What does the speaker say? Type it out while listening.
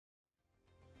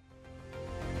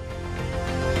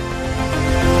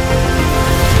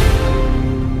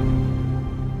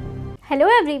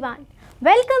Hello everyone,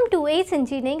 welcome to ACE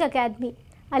Engineering Academy,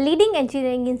 a leading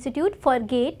engineering institute for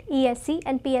GATE, ESC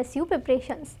and PSU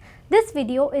preparations. This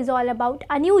video is all about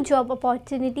a new job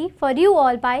opportunity for you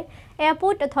all by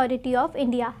Airport Authority of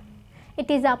India. It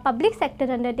is a public sector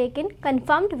undertaking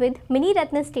confirmed with Mini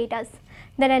Ratna status.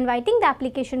 They are inviting the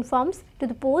application forms to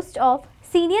the post of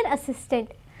Senior Assistant.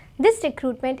 This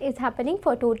recruitment is happening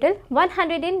for total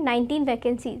 119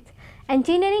 vacancies.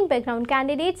 Engineering background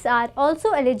candidates are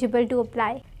also eligible to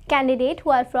apply. Candidates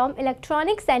who are from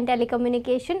electronics and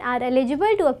telecommunication are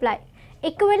eligible to apply.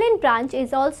 Equivalent branch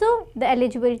is also the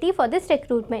eligibility for this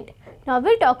recruitment. Now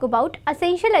we'll talk about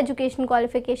essential education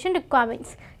qualification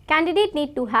requirements. Candidate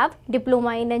need to have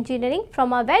diploma in engineering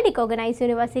from a well-recognized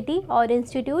university or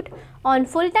institute on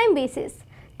full-time basis.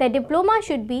 The diploma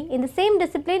should be in the same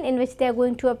discipline in which they are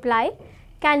going to apply.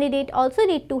 Candidate also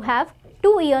need to have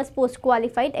 2 years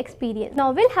post-qualified experience. Now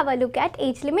we'll have a look at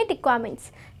age limit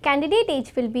requirements. Candidate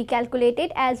age will be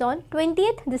calculated as on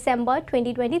 20th December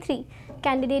 2023.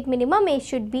 Candidate minimum age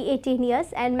should be 18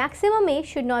 years and maximum age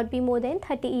should not be more than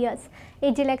 30 years.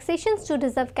 Age relaxations to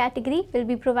reserve category will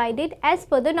be provided as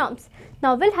per the norms.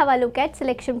 Now we'll have a look at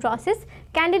selection process.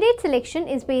 Candidate selection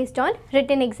is based on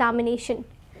written examination.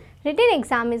 Written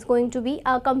exam is going to be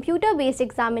a computer-based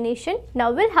examination.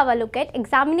 Now we'll have a look at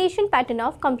examination pattern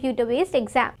of computer-based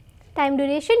exam. Time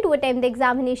duration to attempt the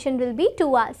examination will be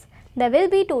 2 hours. There will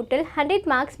be total 100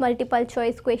 marks multiple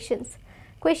choice questions.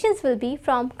 Questions will be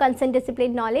from concerned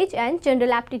discipline knowledge and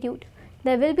general aptitude.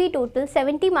 There will be total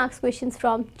 70 marks questions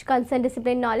from concerned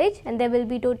discipline knowledge and there will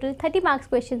be total 30 marks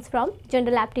questions from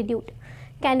general aptitude.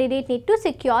 Candidate need to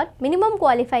secure minimum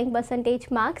qualifying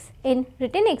percentage marks in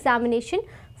written examination.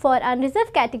 For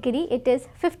unreserved category, it is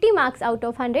 50 marks out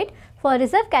of 100. For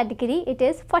reserved category, it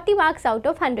is 40 marks out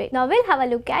of 100. Now we'll have a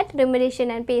look at remuneration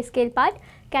and pay scale part.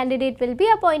 Candidate will be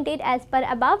appointed as per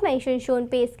above mentioned shown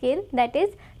pay scale, that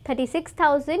is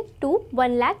 36,000 to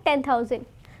 1,10,000.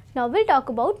 Now we'll talk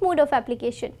about mode of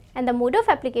application, and the mode of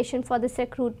application for this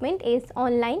recruitment is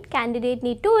online. Candidate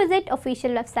need to visit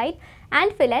official website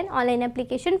and fill an online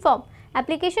application form.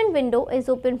 Application window is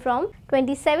open from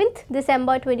 27th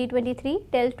December 2023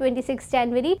 till 26th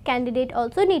January. Candidate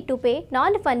also need to pay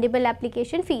non-refundable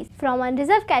application fees. From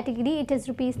unreserved category it is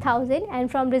 ₹1000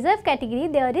 and from reserved category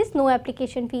there is no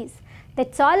application fees.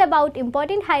 That's all about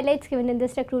important highlights given in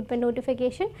this recruitment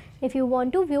notification. If you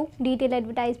want to view detailed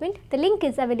advertisement, the link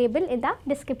is available in the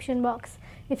description box.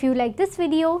 If you like this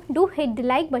video, do hit the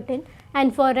like button,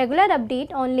 and for regular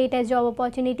update on latest job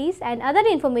opportunities and other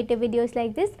informative videos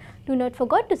like this, do not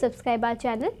forget to subscribe our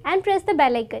channel and press the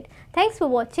bell icon. Thanks for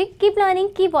watching. Keep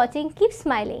learning, keep watching, keep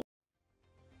smiling.